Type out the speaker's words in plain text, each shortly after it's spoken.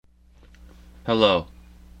Hello.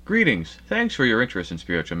 Greetings. Thanks for your interest in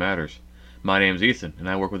spiritual matters. My name's Ethan, and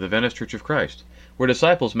I work with the Venice Church of Christ. We're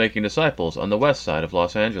disciples making disciples on the west side of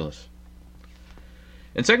Los Angeles.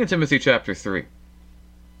 In 2 Timothy chapter 3,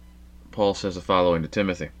 Paul says the following to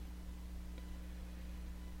Timothy.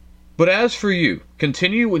 But as for you,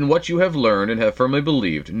 continue in what you have learned and have firmly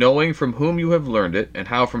believed, knowing from whom you have learned it, and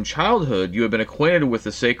how from childhood you have been acquainted with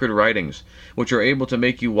the sacred writings, which are able to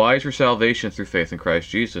make you wise for salvation through faith in Christ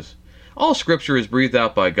Jesus. All Scripture is breathed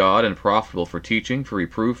out by God and profitable for teaching, for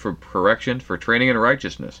reproof, for correction, for training in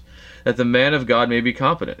righteousness, that the man of God may be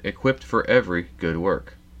competent, equipped for every good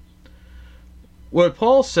work. What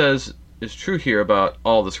Paul says is true here about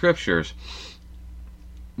all the Scriptures,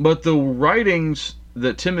 but the writings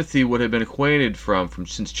that Timothy would have been acquainted from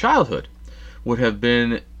since childhood would have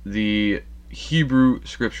been the Hebrew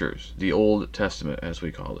Scriptures, the Old Testament as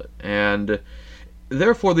we call it. And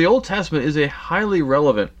therefore the Old Testament is a highly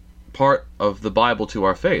relevant part of the Bible to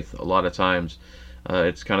our faith. A lot of times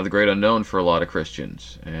it's kind of the great unknown for a lot of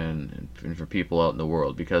Christians and for people out in the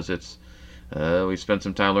world, because it's we spend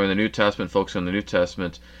some time learning the New Testament, focusing on the New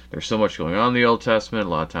Testament. There's so much going on in the Old Testament. A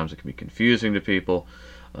lot of times it can be confusing to people.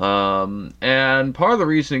 And part of the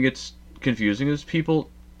reason it gets confusing is people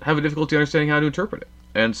have a difficulty understanding how to interpret it.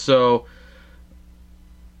 And so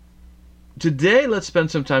today let's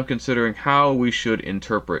spend some time considering how we should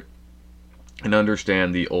interpret and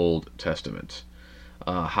understand the Old Testament.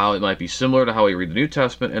 How it might be similar to how we read the New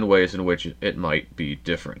Testament, and ways in which it might be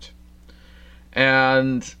different.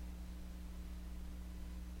 And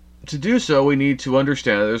to do so, we need to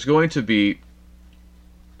understand that there's going to be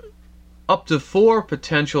up to 4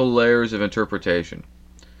 potential layers of interpretation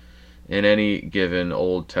in any given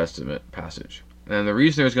Old Testament passage. And the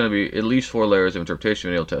reason there's going to be at least 4 layers of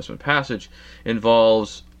interpretation in the Old Testament passage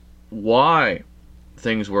involves why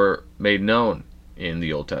things were made known in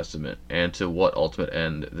the Old Testament and to what ultimate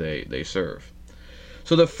end they serve.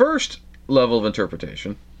 So the first level of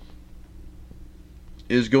interpretation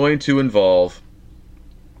is going to involve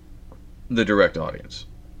the direct audience.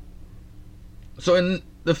 So in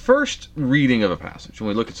the first reading of a passage, when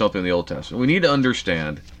we look at something in the Old Testament, we need to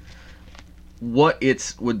understand what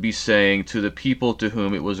it would be saying to the people to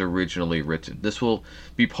whom it was originally written. This will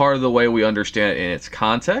be part of the way we understand it in its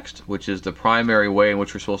context, which is the primary way in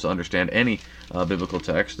which we're supposed to understand any biblical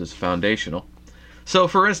text. It's foundational. So,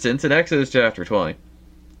 for instance, in Exodus chapter 20,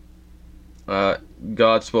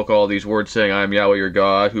 God spoke all these words, saying, I am Yahweh your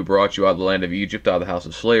God, who brought you out of the land of Egypt, out of the house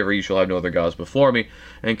of slavery. You shall have no other gods before me,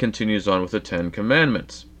 and continues on with the 10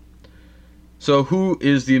 Commandments. So who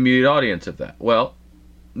is the immediate audience of that? Well,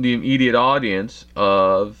 the immediate audience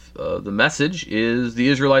of the message is the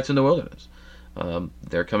Israelites in the wilderness.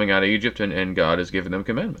 They're coming out of Egypt, and God has given them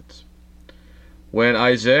commandments. When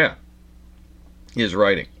Isaiah is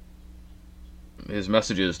writing his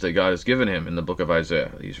messages that God has given him in the book of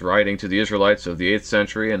Isaiah, he's writing to the Israelites of the 8th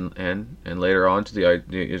century and later on to the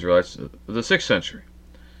Israelites of the 6th century.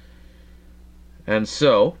 And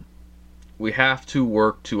so we have to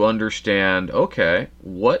work to understand, okay,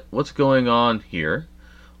 what's going on here?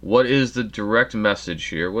 What is the direct message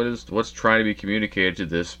here? What's trying to be communicated to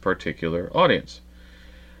this particular audience?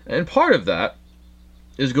 And part of that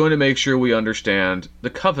is going to make sure we understand the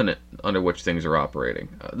covenant under which things are operating.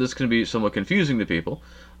 This can be somewhat confusing to people,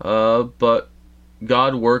 but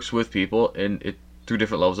God works with people through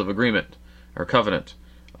different levels of agreement or covenant.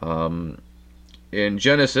 In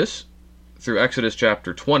Genesis, through Exodus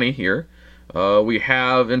chapter 20 here, we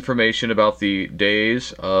have information about the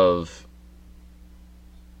days of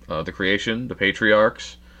the creation, the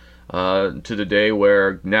patriarchs, to the day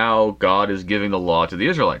where now God is giving the law to the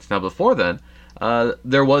Israelites. Now before then,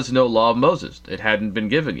 there was no law of Moses. It hadn't been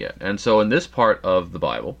given yet. And so in this part of the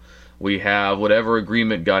Bible, we have whatever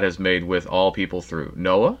agreement God has made with all people through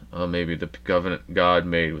Noah, maybe the covenant God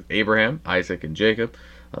made with Abraham, Isaac, and Jacob.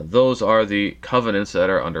 Those are the covenants that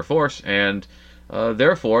are under force, and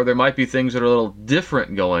therefore there might be things that are a little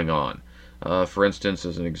different going on. For instance,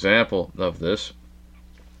 as an example of this,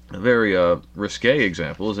 a very risque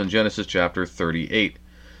example is in Genesis chapter 38.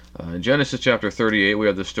 In Genesis chapter 38, we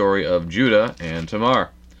have the story of Judah and Tamar.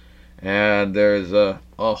 And there's a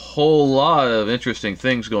whole lot of interesting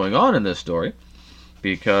things going on in this story,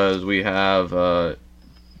 because we have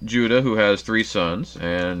Judah, who has 3 sons,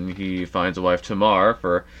 and he finds a wife, Tamar,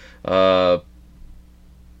 for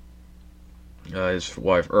his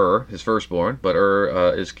wife his firstborn, but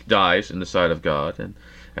dies in the sight of God,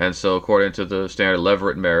 and so according to the standard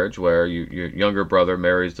levirate marriage, where your younger brother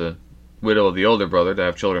marries the widow of the older brother to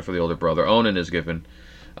have children for the older brother, Onan is given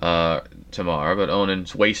Tamar, but Onan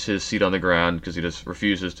wastes his seat on the ground because he just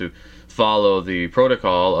refuses to follow the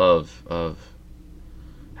protocol of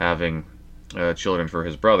having children for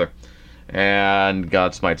his brother. And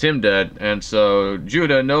God smites him dead. And so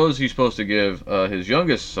Judah knows he's supposed to give his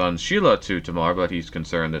youngest son, Shelah, to Tamar, but he's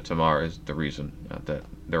concerned that Tamar is the reason that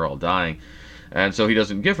they're all dying. And so he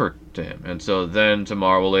doesn't give her to him. And so then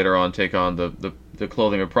Tamar will later on take on the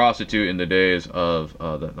clothing of a prostitute in the days of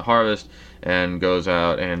the harvest, and goes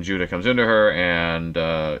out, and Judah comes into her,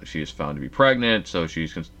 and she is found to be pregnant, so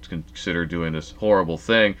she's considered doing this horrible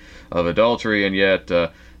thing of adultery, and yet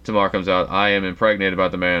Tamar comes out, I am impregnated by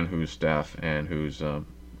the man whose staff and whose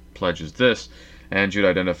pledge is this. And Judah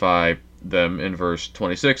identify them in verse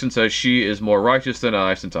 26 and says, she is more righteous than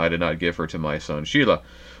I, since I did not give her to my son Shelah.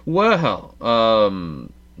 Well,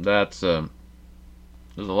 that's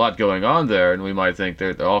there's a lot going on there, and we might think there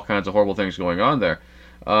are all kinds of horrible things going on there.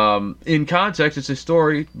 In context, it's a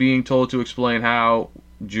story being told to explain how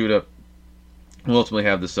Judah will ultimately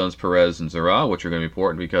have the sons Perez and Zerah, which are going to be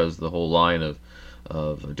important because the whole line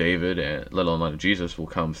of David, and let alone line of Jesus, will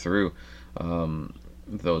come through one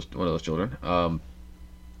of those children.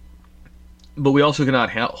 But we also cannot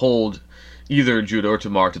hold either Judah or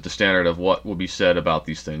Tamar to the standard of what will be said about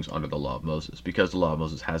these things under the law of Moses, because the law of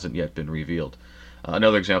Moses hasn't yet been revealed.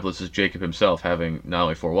 Another example, this is Jacob himself having not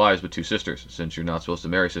only 4 wives, but 2 sisters, since you're not supposed to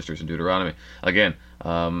marry sisters in Deuteronomy. Again,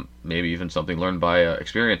 maybe even something learned by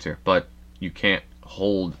experience here, but you can't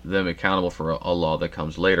hold them accountable for a law that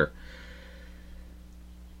comes later.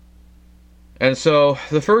 And so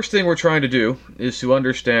the first thing we're trying to do is to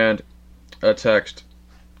understand a text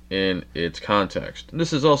in its context. And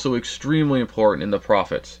this is also extremely important in the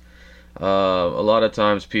prophets. A lot of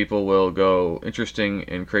times people will go interesting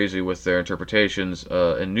and crazy with their interpretations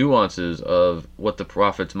and nuances of what the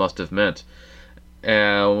prophets must have meant.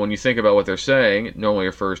 And when you think about what they're saying, it normally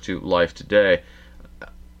refers to life today.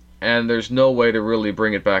 And there's no way to really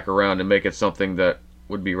bring it back around and make it something that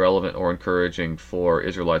would be relevant or encouraging for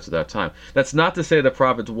Israelites at that time. That's not to say the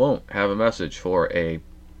prophets won't have a message for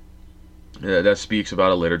that speaks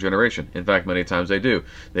about a later generation. In fact, many times they do.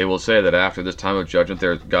 They will say that after this time of judgment,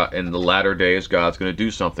 in the latter days, God's going to do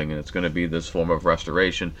something, and it's going to be this form of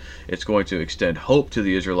restoration. It's going to extend hope to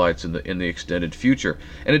the Israelites in the extended future.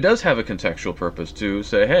 And it does have a contextual purpose to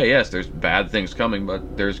say, hey, yes, there's bad things coming,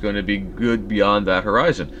 but there's going to be good beyond that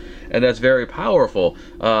horizon. And that's very powerful.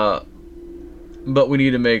 But we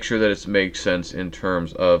need to make sure that it makes sense in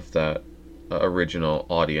terms of that original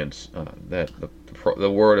audience, that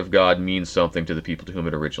the Word of God means something to the people to whom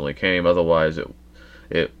it originally came. Otherwise,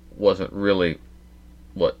 it wasn't really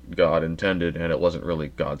what God intended, and it wasn't really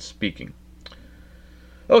God speaking.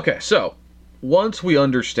 Okay, so once we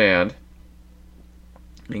understand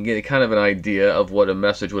and get kind of an idea of what a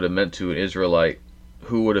message would have meant to an Israelite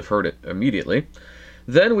who would have heard it immediately,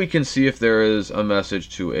 then we can see if there is a message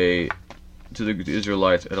to the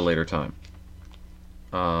Israelites at a later time.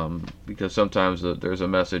 Because sometimes there's a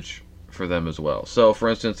message for them as well. So, for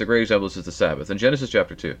instance, the great example is the Sabbath. In Genesis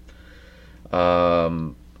chapter 2,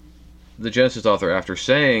 the Genesis author, after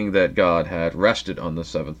saying that God had rested on the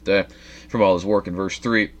 7th day from all his work, in verse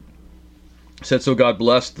 3, said, so God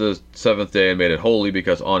blessed the 7th day and made it holy,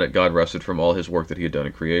 because on it God rested from all his work that he had done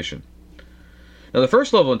in creation. Now, the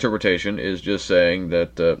first level interpretation is just saying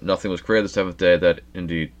that nothing was created the 7th day, that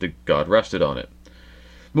indeed God rested on it.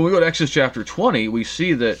 When we go to Exodus chapter 20, we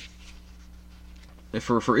see that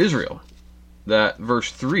for Israel, that verse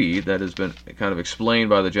 3 that has been kind of explained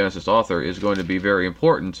by the Genesis author is going to be very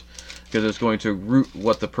important, because it's going to root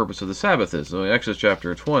what the purpose of the Sabbath is. So in Exodus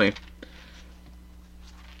chapter 20,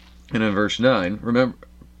 and in verse 9, remember,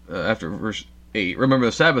 after verse 8, remember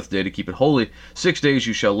the Sabbath day to keep it holy. 6 days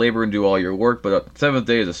you shall labor and do all your work, but the 7th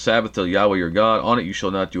day is a Sabbath to Yahweh your God. On it you shall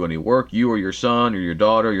not do any work, you or your son or your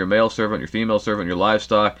daughter, your male servant, your female servant, your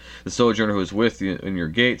livestock, the sojourner who is with you in your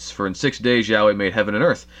gates. For in 6 days Yahweh made heaven and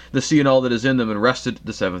earth, the sea and all that is in them, and rested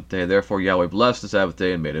the 7th day. Therefore Yahweh blessed the Sabbath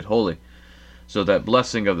day and made it holy. So that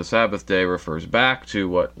blessing of the Sabbath day refers back to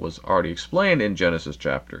what was already explained in Genesis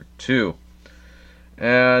chapter 2.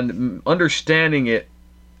 And understanding it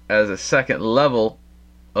as a second level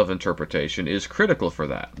of interpretation is critical for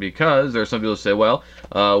that, because there are some people who say, well,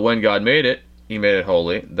 when God made it, he made it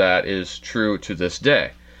holy. That is true to this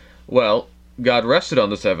day. Well, God rested on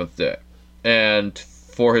the 7th day, and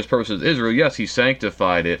for his purposes Israel, yes, he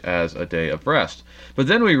sanctified it as a day of rest. But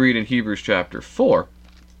then we read in Hebrews chapter 4,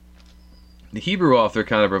 the Hebrew author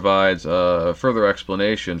kind of provides a further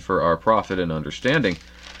explanation for our profit and understanding.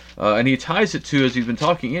 And he ties it to, as he's been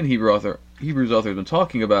talking in Hebrews author has been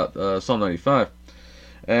talking about Psalm 95,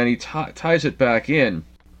 and he ties it back in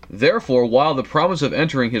Therefore, while the promise of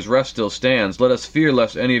entering his rest still stands, let us fear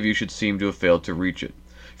lest any of you should seem to have failed to reach it.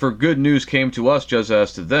 For good news came to us just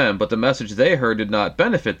as to them, but the message they heard did not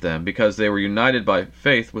benefit them, because they were united by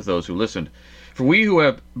faith with those who listened. For we who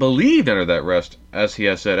have believed enter that rest, as he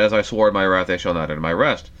has said, As I swore in my wrath, they shall not enter my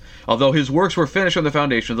rest. Although his works were finished from the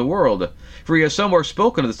foundation of the world. For he has somewhere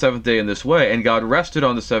spoken of the seventh day in this way, and God rested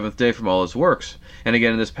on the seventh day from all his works. And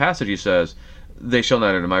again in this passage he says, They shall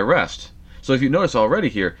not enter my rest. So if you notice already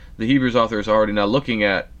here, the Hebrews author is already now looking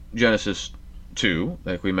at Genesis 2,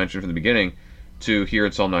 like we mentioned from the beginning, to here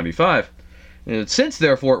in Psalm 95. And since,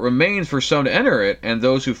 therefore, it remains for some to enter it, and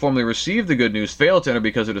those who formerly received the good news failed to enter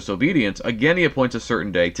because of disobedience, again he appoints a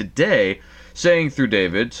certain day, today, saying through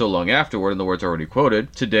David, so long afterward, in the words already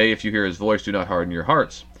quoted, Today, if you hear his voice, do not harden your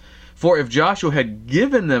hearts. For if Joshua had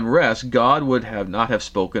given them rest, God would not have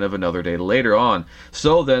spoken of another day later on.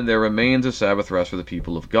 So then there remains a Sabbath rest for the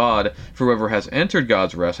people of God. For whoever has entered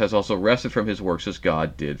God's rest has also rested from his works as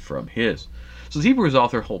God did from his. So the Hebrews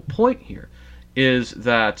author's whole point here is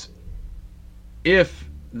that if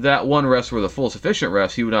that one rest were the full sufficient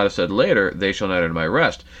rest, he would not have said later, They shall not enter my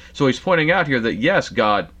rest. So he's pointing out here that yes,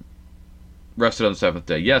 God rested on the seventh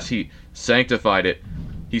day. Yes, he sanctified it.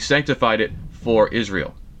 He sanctified it for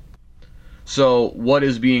Israel. So what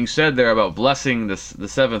is being said there about blessing the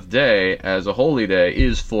seventh day as a holy day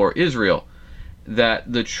is for Israel.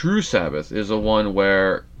 That the true Sabbath is a one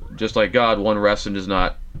where, just like God, one rests and does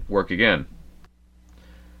not work again.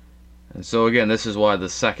 And so again, this is why the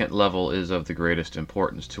second level is of the greatest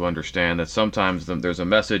importance, to understand that sometimes there's a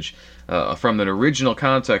message from an original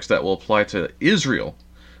context that will apply to Israel,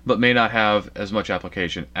 but may not have as much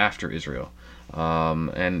application after Israel,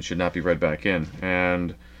 and should not be read back in.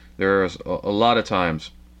 And there's a lot of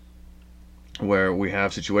times where we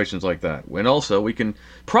have situations like that. And also, we can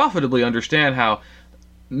profitably understand how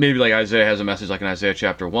maybe like Isaiah has a message like in Isaiah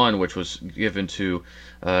chapter 1, which was given to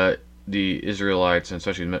the Israelites, and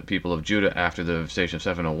especially the people of Judah after the devastation of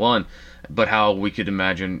 701, but how we could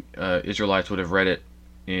imagine Israelites would have read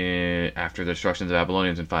it after the destruction of the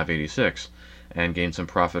Babylonians in 586 and gained some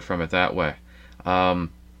profit from it that way.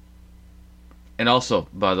 And also,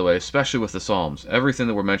 by the way, especially with the Psalms, everything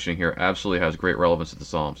that we're mentioning here absolutely has great relevance to the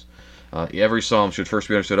Psalms. Every Psalm should first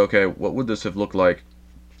be understood, okay, what would this have looked like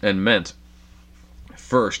and meant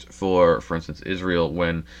first for instance, Israel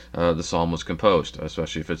when the Psalm was composed,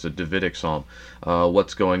 especially if it's a Davidic Psalm.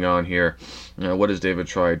 What's going on here? What has David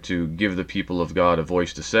tried to give the people of God a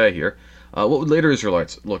voice to say here? What would later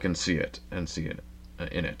Israelites look and see it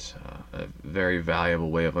in it? A very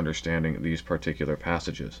valuable way of understanding these particular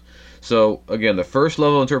passages. So again, the first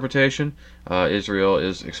level of interpretation, Israel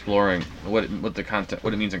is exploring what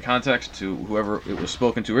it means in context to whoever it was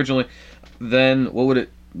spoken to originally. Then what would it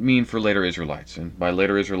mean for later Israelites? And by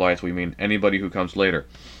later Israelites, we mean anybody who comes later.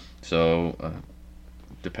 So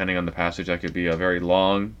depending on the passage, that could be a very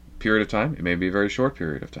long period of time. It may be a very short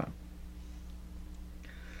period of time.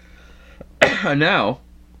 And now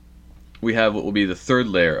we have what will be the third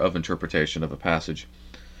layer of interpretation of a passage,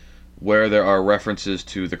 where there are references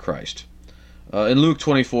to the Christ. In Luke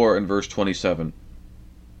 24 and verse 27,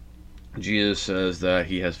 Jesus says that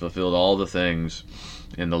he has fulfilled all the things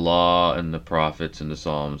in the law and the prophets and the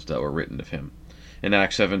Psalms that were written of him. In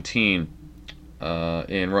Acts 17,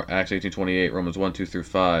 in Acts 18:28, Romans 1, 2 through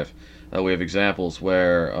 5, we have examples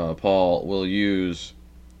where Paul will use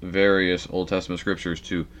various Old Testament scriptures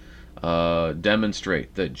to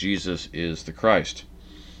demonstrate that Jesus is the Christ.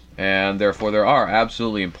 And therefore there are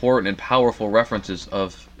absolutely important and powerful references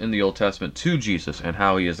in the Old Testament to Jesus and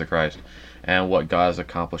how he is the Christ and what God is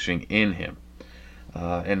accomplishing in him.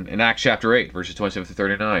 In Acts chapter 8, verses 27 through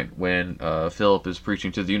 39, when Philip is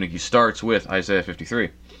preaching to the eunuch, he starts with Isaiah 53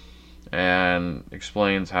 and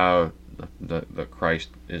explains how the Christ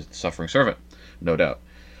is the suffering servant, no doubt.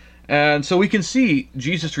 And so we can see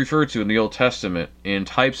Jesus referred to in the Old Testament in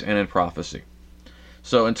types and in prophecy.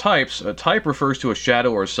 So in types, a type refers to a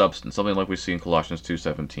shadow or a substance, something like we see in Colossians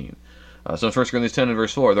 2:17. So in 1 Corinthians 10 and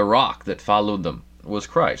verse 4, the rock that followed them was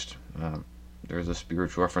Christ. There's a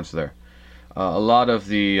spiritual reference there. A lot of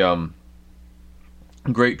the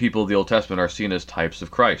great people of the Old Testament are seen as types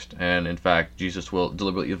of Christ. And in fact, Jesus will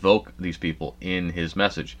deliberately evoke these people in his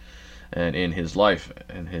message and in his life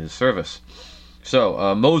and his service.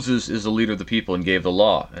 So Moses is the leader of the people and gave the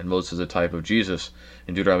law, and Moses is a type of Jesus.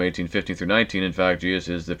 In Deuteronomy 18:15 through 19, in fact, Jesus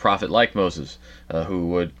is the prophet like Moses, who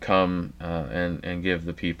would come and give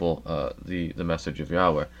the people the message of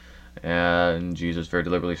Yahweh. And Jesus very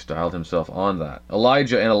deliberately styled himself on that.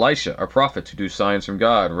 Elijah and Elisha are prophets who do signs from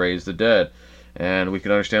God, raise the dead, And we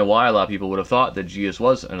can understand why a lot of people would have thought that Jesus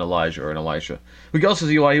was an Elijah or an Elisha. We can also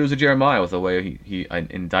see why he was a Jeremiah, with the way he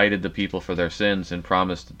indicted the people for their sins and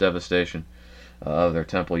promised devastation of their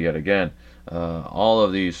temple yet again. All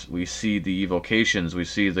of these, we see the evocations, we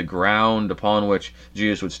see the ground upon which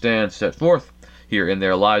Jesus would stand set forth here in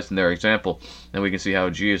their lives and their example. And we can see how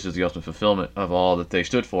Jesus is the ultimate fulfillment of all that they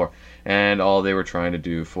stood for and all they were trying to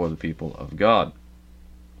do for the people of God.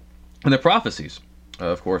 And the prophecies,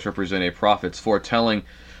 of course, represent a prophet's foretelling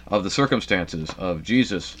of the circumstances of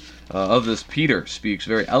Jesus. Of this, Peter speaks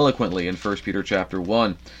very eloquently in 1 Peter chapter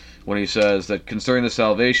 1, when he says that concerning the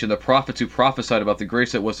salvation, the prophets who prophesied about the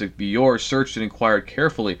grace that was to be yours searched and inquired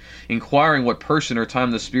carefully, inquiring what person or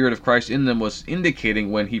time the Spirit of Christ in them was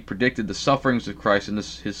indicating when he predicted the sufferings of Christ and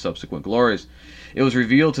his subsequent glories. It was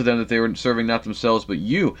revealed to them that they were serving not themselves but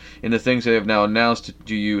you in the things they have now announced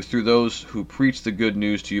to you through those who preach the good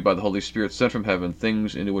news to you by the Holy Spirit sent from heaven,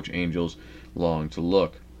 things into which angels long to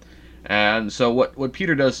look. And so what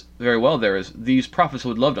Peter does very well there is these prophets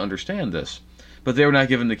would love to understand this, but they were not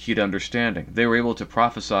given the key to understanding. They were able to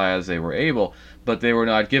prophesy as they were able, but they were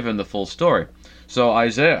not given the full story. So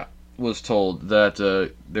Isaiah was told that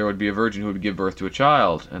there would be a virgin who would give birth to a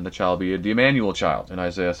child, and the child would be the Emmanuel child in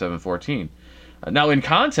Isaiah 7:14. Now, in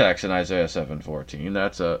context, in Isaiah 7:14,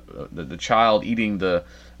 that's the child eating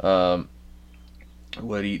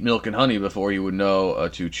would eat milk and honey before he would know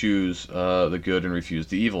to choose the good and refuse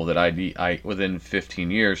the evil. That within 15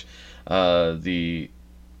 years, the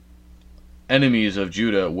enemies of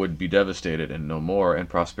Judah would be devastated and no more, and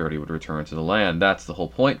prosperity would return to the land. That's the whole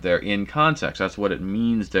point there in context. That's what it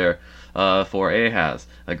means there for Ahaz.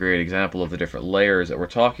 A great example of the different layers that we're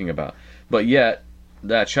talking about. But yet,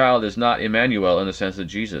 that child is not Emmanuel in the sense that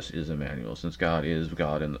Jesus is Emmanuel, since God is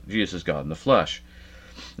God and Jesus is God in the flesh.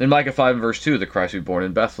 In Micah 5 and verse 2, the Christ would be born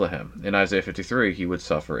in Bethlehem. In Isaiah 53, he would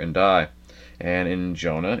suffer and die. And in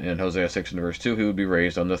Jonah, in Hosea 6 and verse 2, he would be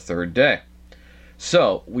raised on the third day.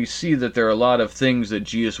 So, we see that there are a lot of things that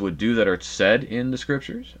Jesus would do that are said in the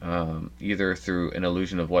Scriptures, either through an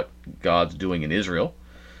allusion of what God's doing in Israel,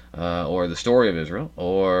 or the story of Israel,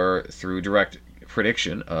 or through direct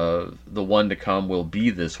prediction of the one to come will be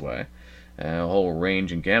this way. A whole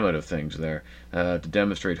range and gamut of things there to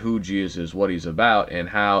demonstrate who Jesus is, what he's about, and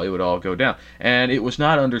how it would all go down. And it was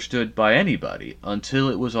not understood by anybody until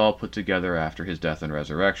it was all put together after his death and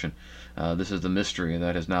resurrection. This is the mystery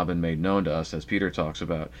that has now been made known to us, as Peter talks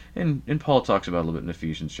about, and Paul talks about a little bit in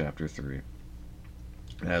Ephesians chapter 3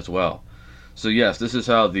 as well. So yes, this is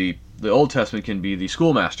how the Old Testament can be the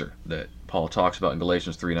schoolmaster that Paul talks about in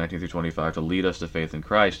Galatians 3:19-25 to lead us to faith in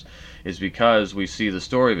Christ, is because we see the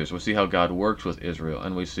story of Israel, we see how God worked with Israel,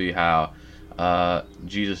 and we see how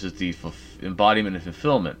Jesus is the embodiment and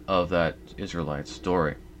fulfillment of that Israelite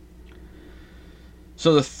story.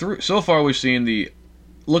 So so far we've seen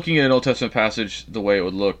looking at an Old Testament passage the way it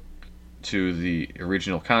would look to the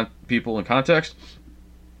original people in context.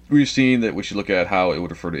 We've seen that we should look at how it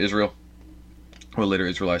would refer to Israel, where later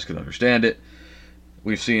Israelites could understand it.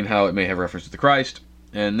 We've seen how it may have reference to the Christ.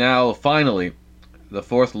 And now, finally, the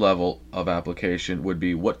fourth level of application would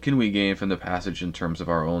be, what can we gain from the passage in terms of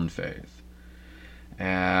our own faith?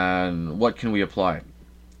 And what can we apply?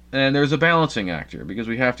 And there's a balancing act here, because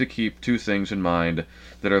we have to keep two things in mind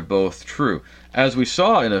that are both true. As we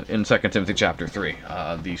saw in 2 Timothy chapter 3,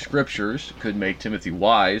 the Scriptures could make Timothy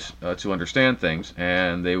wise to understand things,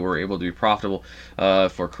 and they were able to be profitable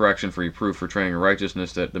for correction, for reproof, for training in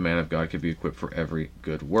righteousness, that the man of God could be equipped for every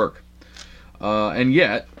good work. And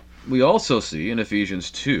yet, we also see in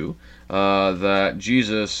Ephesians 2 that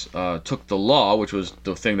Jesus took the law, which was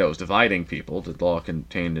the thing that was dividing people, the law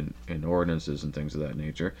contained in ordinances and things of that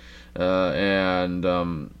nature, and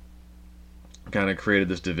kind of created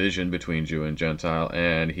this division between Jew and Gentile,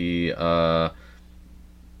 and he took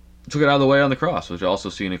it out of the way on the cross, which is also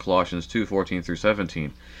seen in Colossians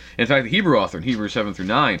 2:14-17. In fact, the Hebrew author in Hebrews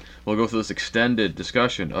 7-9 will go through this extended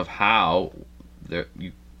discussion of how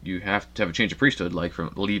you have to have a change of priesthood, like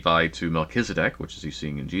from Levi to Melchizedek, which is he's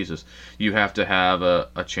seeing in Jesus. You have to have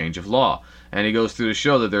a change of law. And he goes through to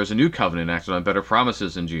show that there's a new covenant acted on better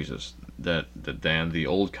promises in Jesus than the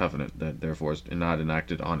old covenant, that therefore is not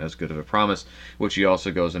enacted on as good of a promise, which he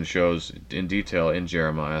also goes and shows in detail in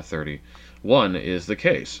Jeremiah 31 is the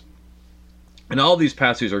case. And all these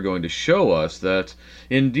passages are going to show us that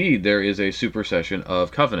indeed there is a supersession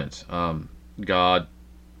of covenants. God,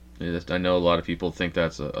 I know a lot of people think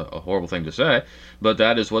that's a horrible thing to say, but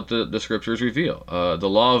that is what the Scriptures reveal. The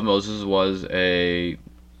law of Moses was a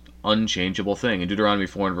unchangeable thing. In Deuteronomy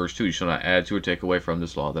 4 and verse 2, you shall not add to or take away from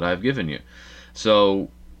this law that I have given you.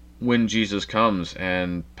 So when Jesus comes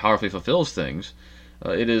and powerfully fulfills things,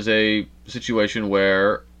 It is a situation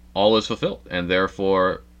where all is fulfilled, and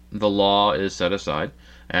therefore the law is set aside,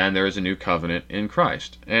 and there is a new covenant in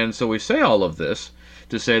Christ. And so we say all of this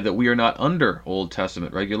to say that we are not under Old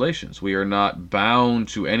Testament regulations. We are not bound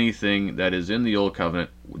to anything that is in the Old Covenant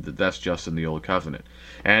that's just in the Old Covenant.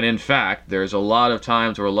 And in fact, there's a lot of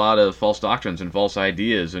times where a lot of false doctrines and false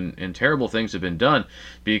ideas and terrible things have been done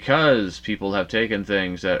because people have taken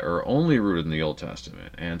things that are only rooted in the Old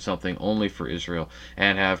Testament and something only for Israel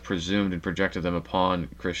and have presumed and projected them upon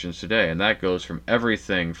Christians today. And that goes from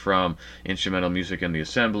everything from instrumental music in the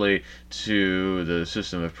assembly to the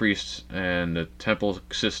system of priests and the temple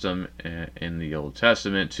system in the Old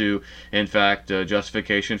Testament to, in fact,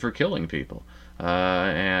 justification for killing people.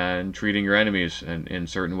 And treating your enemies in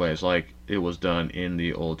certain ways like it was done in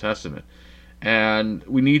the Old Testament. And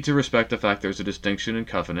we need to respect the fact there's a distinction in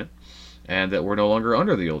covenant and that we're no longer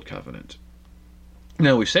under the Old Covenant.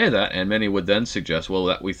 Now we say that, and many would then suggest, well,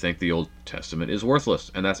 that we think the Old Testament is worthless,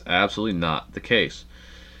 and that's absolutely not the case.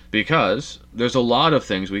 Because there's a lot of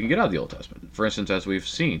things we can get out of the Old Testament. For instance, as we've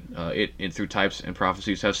seen, it through types and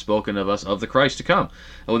prophecies have spoken of us of the Christ to come.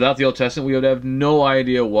 And without the Old Testament, we would have no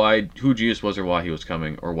idea who Jesus was or why he was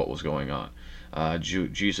coming or what was going on.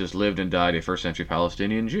 Jesus lived and died a first century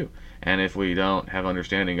Palestinian Jew. And if we don't have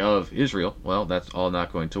understanding of Israel, well, that's all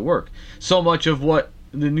not going to work. So much of what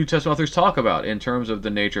the New Testament authors talk about in terms of the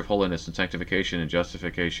nature of holiness and sanctification and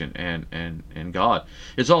justification and God.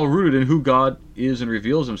 It's all rooted in who God is and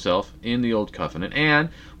reveals himself in the Old Covenant and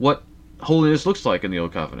what holiness looks like in the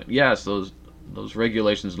Old Covenant. Yes, those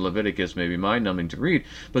regulations in Leviticus may be mind-numbing to read,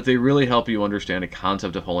 but they really help you understand a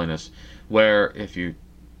concept of holiness where if you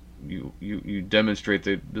demonstrate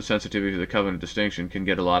the sensitivity to the covenant distinction, can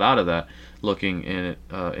get a lot out of that looking in it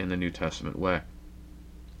in the New Testament way.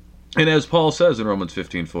 And as Paul says in Romans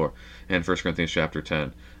 15:4 and 1 Corinthians chapter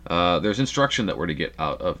 10, there's instruction that we're to get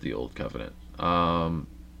out of the Old Covenant.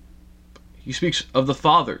 He speaks of the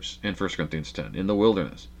fathers in 1 Corinthians 10 in the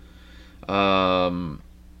wilderness.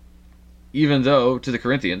 Even though to the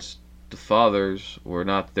Corinthians, the fathers were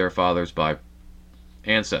not their fathers by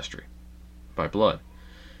ancestry, by blood.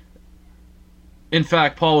 In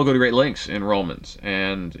fact, Paul will go to great lengths in Romans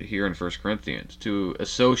and here in 1 Corinthians to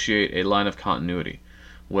associate a line of continuity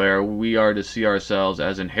where we are to see ourselves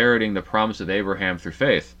as inheriting the promise of Abraham through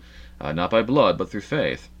faith, not by blood, but through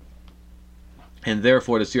faith. And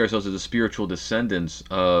therefore to see ourselves as the spiritual descendants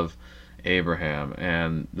of Abraham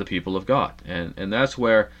and the people of God. And that's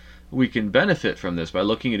where we can benefit from this by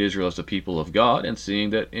looking at Israel as the people of God and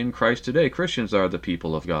seeing that in Christ today, Christians are the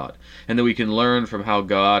people of God. And that we can learn from how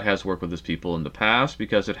God has worked with his people in the past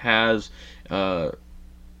because it has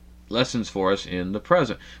lessons for us in the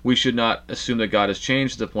present. We should not assume that God has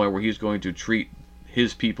changed to the point where he's going to treat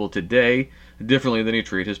his people today differently than he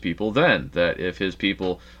treated his people then. That if his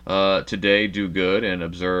people today do good and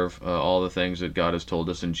observe all the things that God has told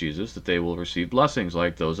us in Jesus, that they will receive blessings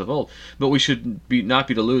like those of old. But we should not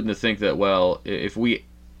be deluded to think that, well, if we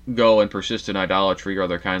go and persist in idolatry or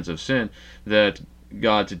other kinds of sin, that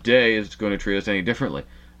God today is going to treat us any differently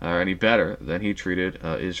or any better than he treated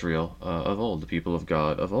Israel of old, the people of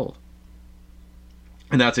God of old.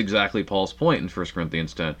 And that's exactly Paul's point in 1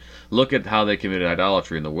 Corinthians 10. Look at how they committed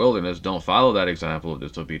idolatry in the wilderness. Don't follow that example of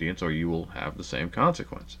disobedience or you will have the same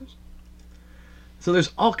consequences. So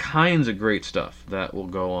there's all kinds of great stuff that will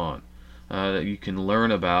go on that you can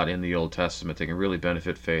learn about in the Old Testament that can really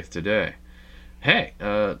benefit faith today. Hey,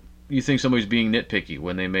 you think somebody's being nitpicky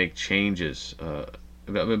when they make changes,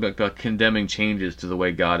 about condemning changes to the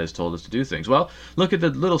way God has told us to do things. Well, look at the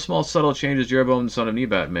little small subtle changes Jeroboam the son of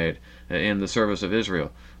Nebat made in the service of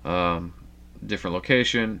Israel. Different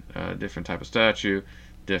location, different type of statue,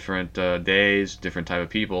 different days, different type of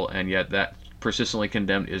people, and yet that persistently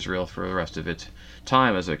condemned Israel for the rest of its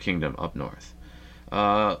time as a kingdom up north.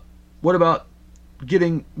 What about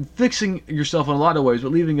fixing yourself in a lot of ways,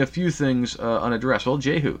 but leaving a few things unaddressed? Well,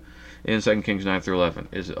 Jehu in 2 Kings 9 through 11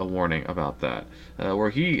 is a warning about that, where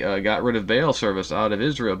he got rid of Baal service out of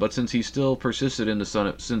Israel, but since he still persisted in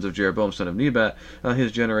the sins of Jeroboam, son of Nebat,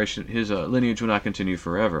 his lineage will not continue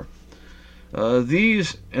forever.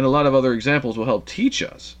 These and a lot of other examples will help teach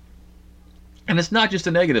us. And it's not just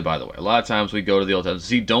a negative, by the way. A lot of times we go to the Old Testament and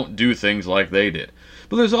see, don't do things like they did.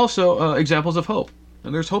 But there's also examples of hope.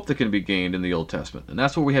 And there's hope that can be gained in the Old Testament. And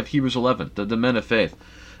that's where we have Hebrews 11, the men of faith.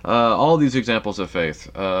 All these examples of faith,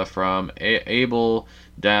 from Abel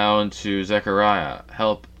down to Zechariah,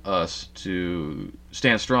 help us to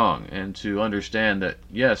stand strong and to understand that,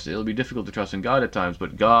 yes, it'll be difficult to trust in God at times,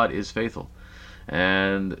 but God is faithful.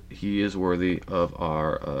 And he is worthy of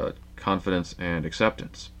our confidence and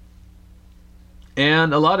acceptance.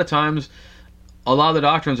 And a lot of times, a lot of the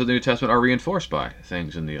doctrines of the New Testament are reinforced by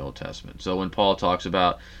things in the Old Testament. So when Paul talks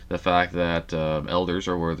about the fact that elders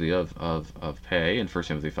are worthy of pay in 1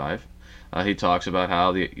 Timothy 5, he talks about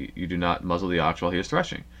how you do not muzzle the ox while he is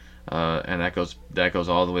threshing. And that goes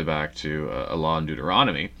all the way back to a law in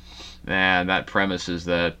Deuteronomy. And that premise is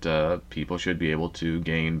that people should be able to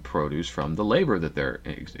gain produce from the labor that they're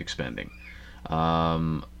expending.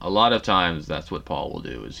 A lot of times that's what Paul will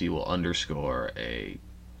do, is he will underscore a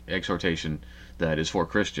exhortation that is for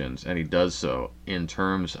Christians, and he does so in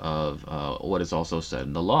terms of what is also said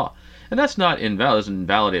in the law. And that's not invalid. It doesn't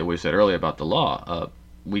invalidate what we said earlier about the law.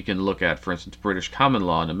 We can look at, for instance, British common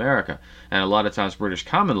law in America, and a lot of times British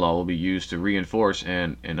common law will be used to reinforce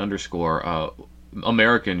and underscore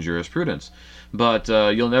American jurisprudence. But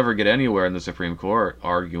you'll never get anywhere in the Supreme Court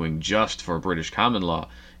arguing just for British common law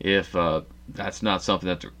if that's not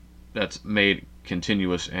something that's made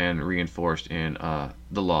continuous and reinforced in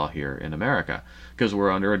the law here in America, because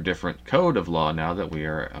we're under a different code of law now that we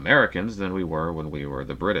are Americans than we were when we were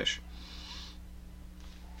the British.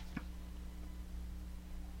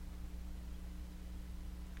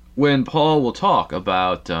 When Paul will talk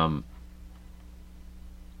about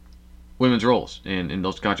women's roles in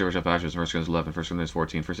those controversial passages, 1 Corinthians 11, 1 Corinthians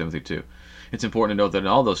 14, 1 Timothy 2, it's important to note that in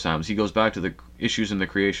all those times he goes back to the issues in the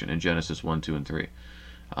creation in Genesis 1, 2, and 3.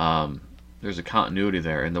 There's a continuity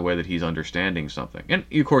there in the way that he's understanding something. And,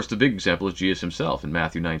 of course, the big example is Jesus himself in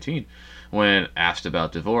Matthew 19. When asked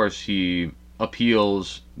about divorce, he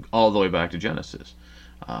appeals all the way back to Genesis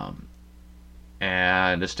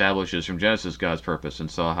and establishes from Genesis God's purpose, and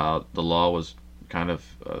saw how the law was kind of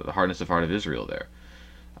the hardness of heart of Israel there.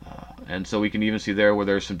 And so we can even see there where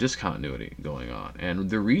there's some discontinuity going on, and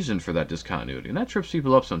the reason for that discontinuity. And that trips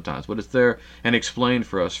people up sometimes, but it's there and explained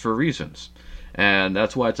for us for reasons. And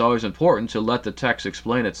that's why it's always important to let the text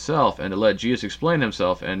explain itself, and to let Jesus explain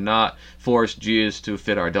himself, and not force Jesus to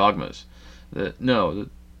fit our dogmas. No,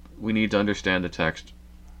 we need to understand the text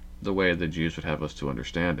the way that Jesus would have us to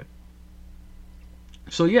understand it.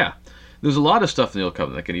 So yeah, there's a lot of stuff in the Old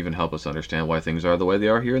Covenant that can even help us understand why things are the way they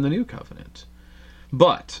are here in the New Covenant.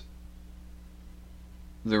 But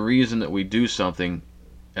the reason that we do something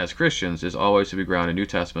as Christians is always to be grounded in New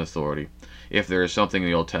Testament authority. If there is something in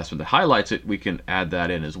the Old Testament that highlights it, we can add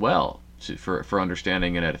that in as well for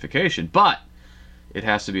understanding and edification. But it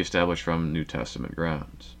has to be established from New Testament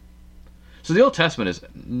grounds. So the Old Testament is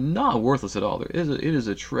not worthless at all. It is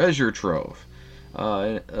a treasure trove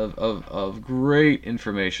of great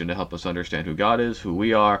information to help us understand who God is, who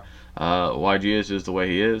we are, why Jesus is the way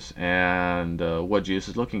he is, and what Jesus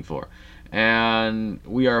is looking for. And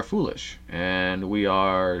we are foolish, and we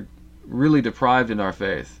are really deprived in our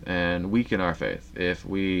faith and weak in our faith if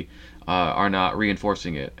we are not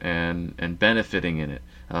reinforcing it and benefiting in it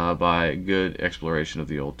by good exploration of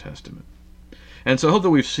the Old Testament. And so I hope that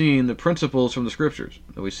we've seen the principles from the Scriptures,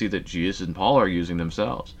 that we see that Jesus and Paul are using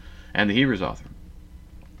themselves, and the Hebrews author,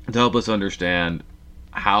 to help us understand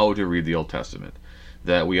how to read the Old Testament,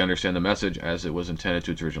 that we understand the message as it was intended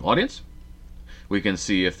to its original audience. We can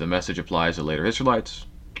see if the message applies to later Israelites.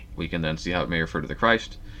 We can then see how it may refer to the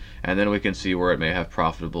Christ, and then we can see where it may have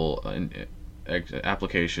profitable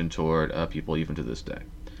application toward people even to this day.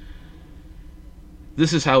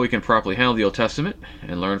 This is how we can properly handle the Old Testament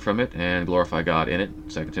and learn from it and glorify God in it,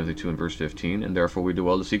 2 Timothy 2 and verse 15, and therefore we do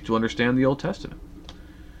well to seek to understand the Old Testament.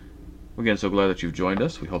 Again, so glad that you've joined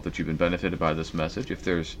us. We hope that you've been benefited by this message. If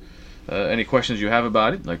there's any questions you have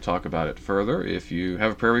about it, like to talk about it further, if you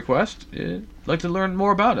have a prayer request, like to learn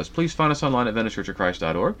more about us, please find us online at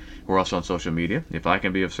VeniceChurchOfChrist.org. We're also on social media. If I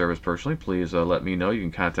can be of service personally, please let me know. You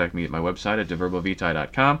can contact me at my website at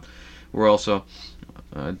deverbovitae.com. We're also,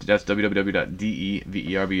 that's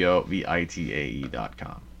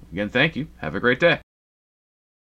www.deverbovitae.com. Again, thank you. Have a great day.